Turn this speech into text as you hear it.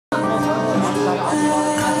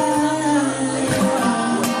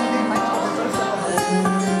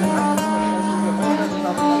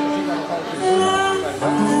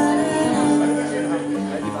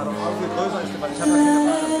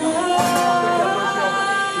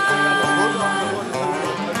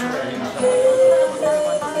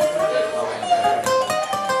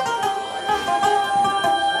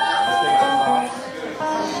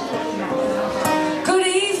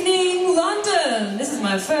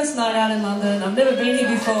first night out in London. I've never been here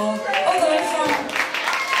before. All the way from,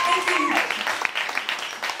 thank you,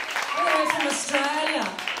 all the way from Australia.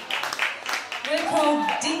 We're called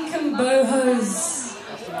Dinkum Bohos.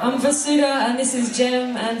 I'm Vasudha and this is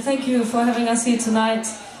Jem, and thank you for having us here tonight.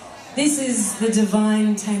 This is the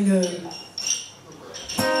Divine Tango.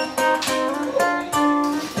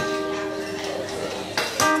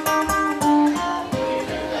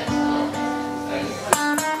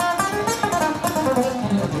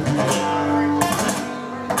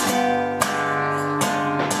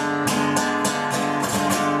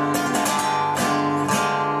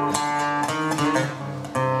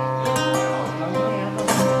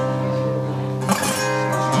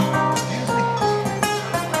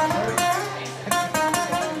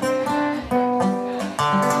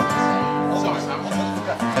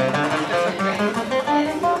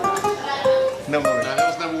 No, that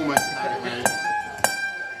was the woman.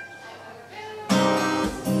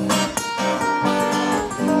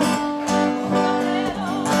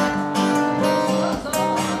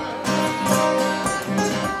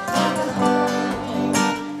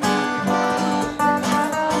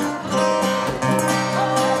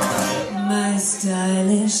 My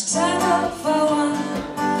stylish tango for one.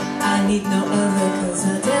 I need no other cause I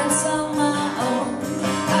dance on my own.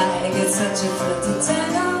 I get such a flirty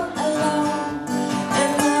tango.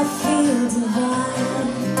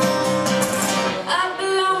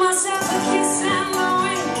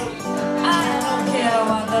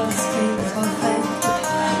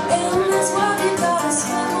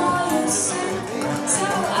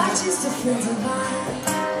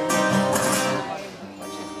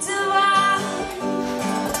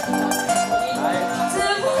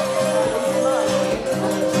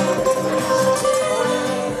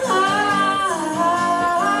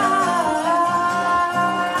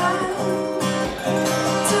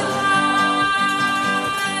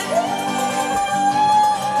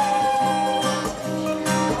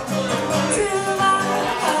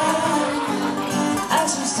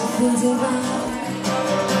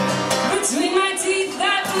 Between my teeth,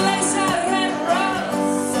 that lace a red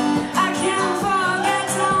rose. I can't forget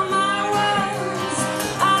all my words.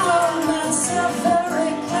 I hold myself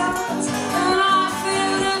very close and I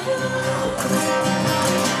feel the blues.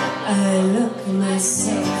 I look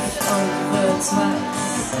myself over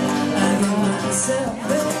twice. I give myself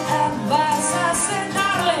the advice. I say,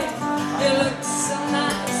 darling, you look so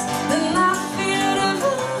nice, and I feel the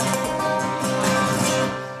blues.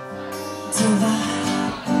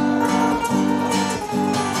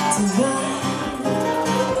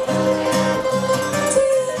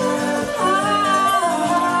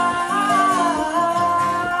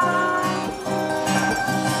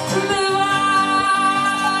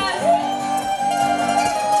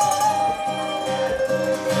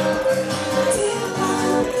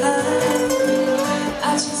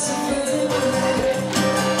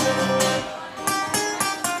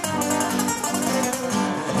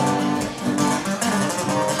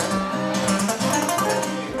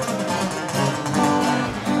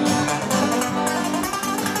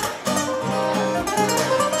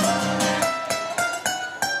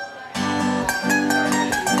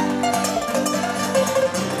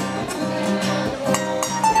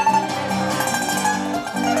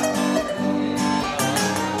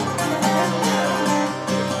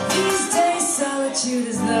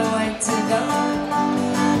 Is the way to go.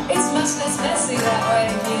 It's much less messy that way,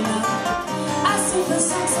 you know. I see the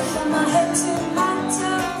sunset from my head to my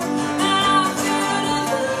toe, and I feel the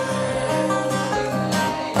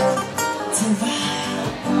divine,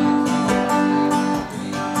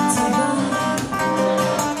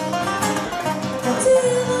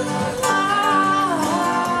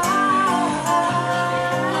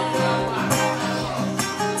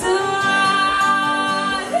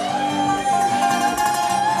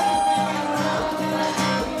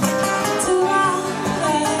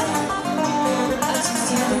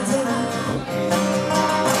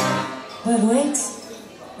 but wait,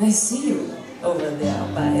 I see you over there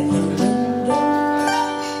by the window.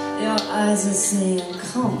 Your eyes are saying,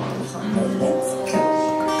 come on, honey, let's go.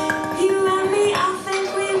 You and me, I think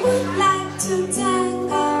we would like to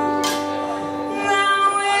tango. Now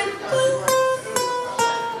we both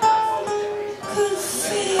could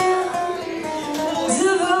feel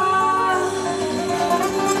divine.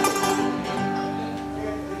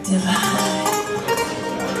 Divine.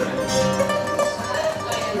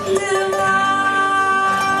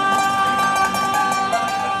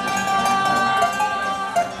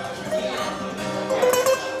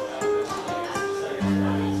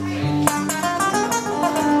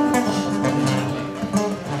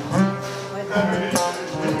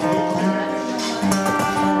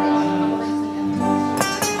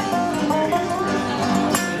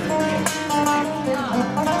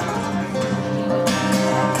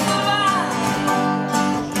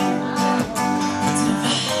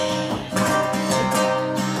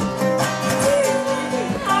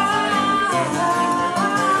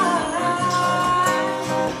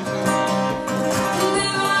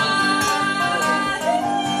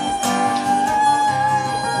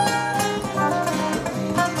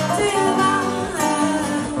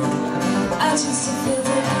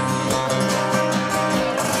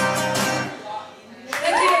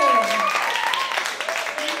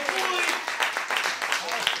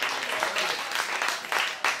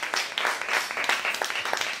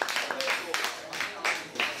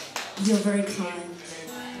 You're very kind.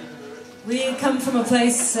 We come from a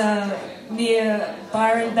place near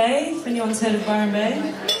Byron-bay, if anyone's heard of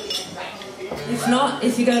Byron-bay. If not,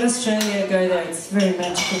 if you go to Australia, go there. It's a very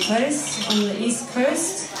magical place on the east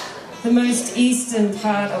coast, the most eastern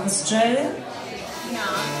part of Australia.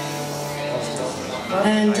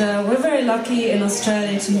 And we're very lucky in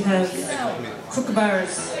Australia to have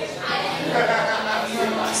kookaburras.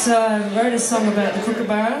 So I wrote a song about the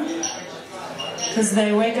kookaburra because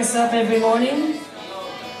they wake us up every morning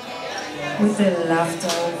with their laughter.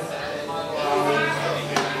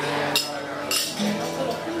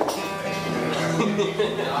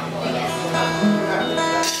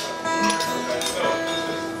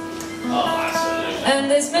 And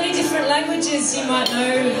there's many different languages you might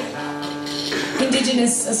know,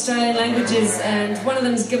 Indigenous Australian languages, and one of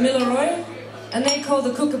them is Gamilaroi, and they call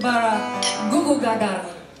the kookaburra gugu-gaga,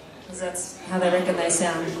 because that's how they reckon they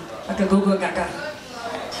sound, like a gugu-gaga.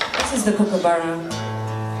 This is the kookaburra.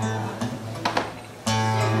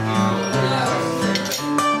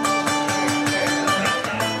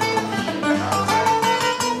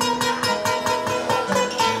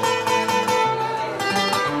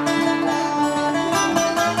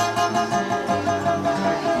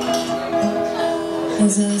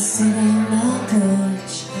 As I sit on my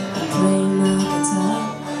porch and play my guitar,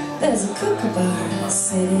 there's a kookaburra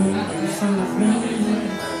sitting in front of me.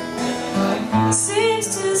 Seems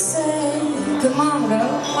to say, come on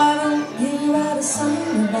girl, why don't you write a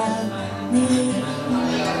song about me?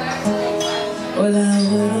 Well, I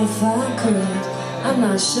would if I could, I'm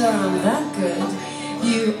not sure I'm that good.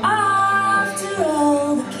 You are, after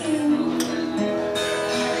all, the king.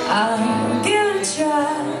 I'll give it a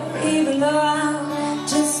try, even though I'm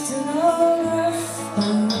just an old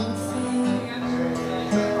earthbound thing.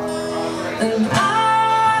 And I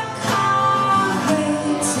can't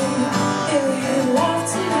wait to hear you laugh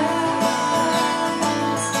tonight.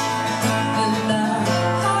 And I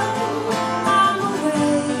hope I'm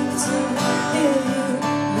awake to hear you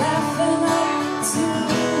laughing up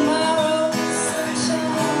tomorrow's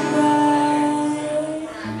sunshine bright.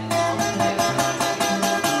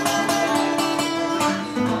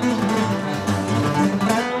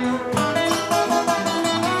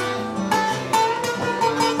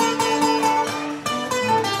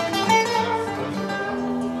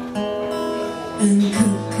 And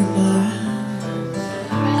kookaburra,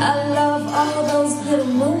 I love all those little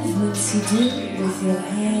movements you do with your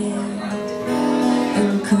hand.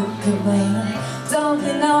 And kookaburra, don't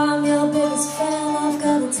you know I'm your biggest fan? I've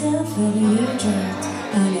got a tail feather you dropped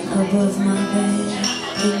hanging above my bed.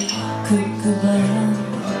 And kookaburra,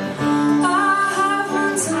 I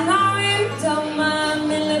happen to know you don't mind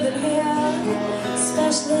me living here,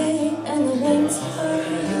 especially in the winter,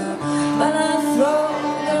 when I throw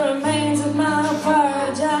the remains of my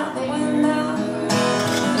porridge out the window.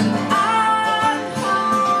 And I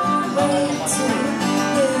can't wait to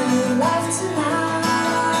hear you laugh tonight.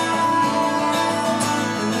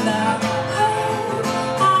 And I hope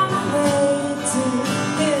I'm awake to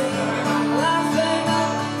hear you laughing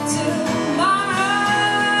up tomorrow.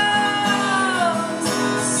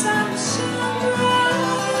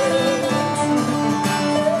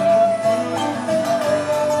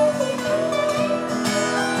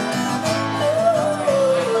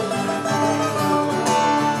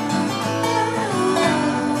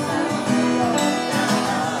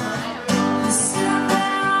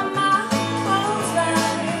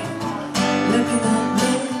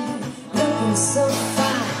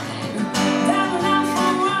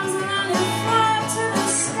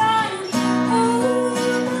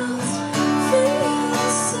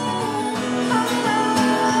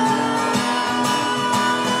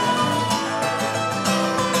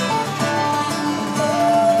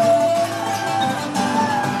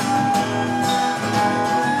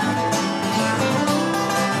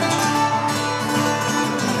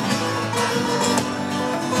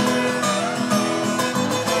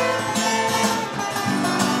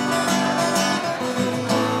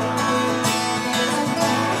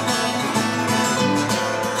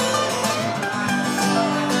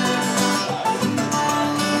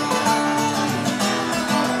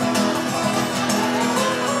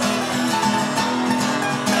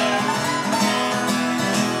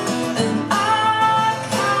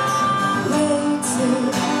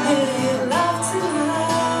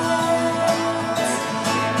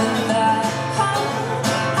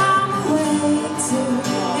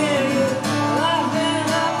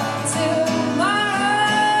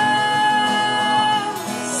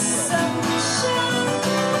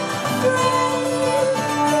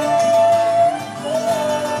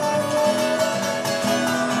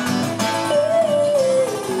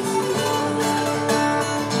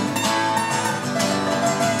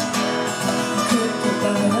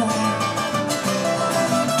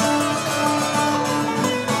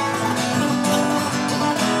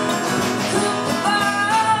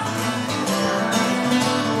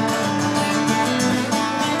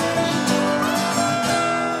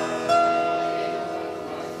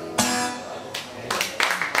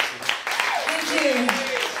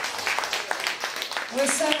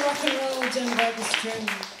 didn't break a string.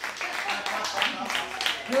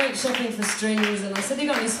 We went shopping for strings and I said, you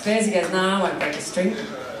got any spares? He goes, nah, I won't break a string.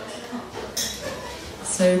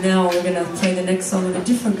 So now we're going to play the next song on a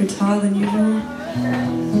different guitar than usual,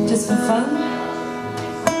 just for fun.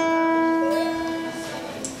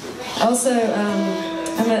 Also,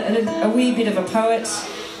 I'm a wee bit of a poet,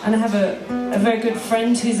 and I have a very good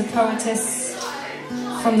friend who's a poetess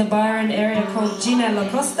from the Byron area called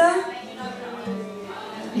Gina-Lakosta.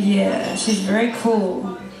 Yeah, she's very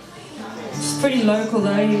cool. She's pretty local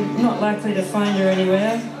though, you're not likely to find her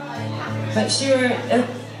anywhere. But she wrote a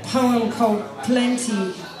poem called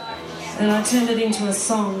Plenty, and I turned it into a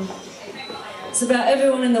song. It's about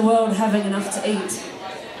everyone in the world having enough to eat.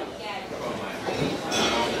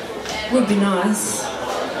 Would be nice.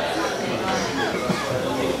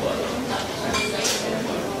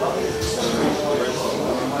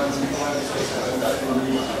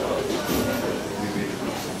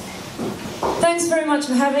 Thanks very much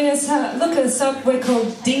for having us. Look us up. We're called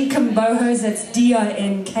Dinkum Bohos. That's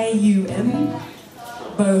D-I-N-K-U-M.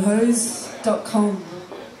 Bohos.com.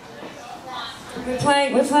 We're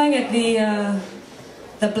playing at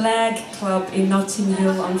the Blag Club in Notting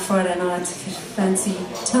Hill on Friday night. If you fancy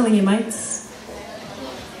telling your mates.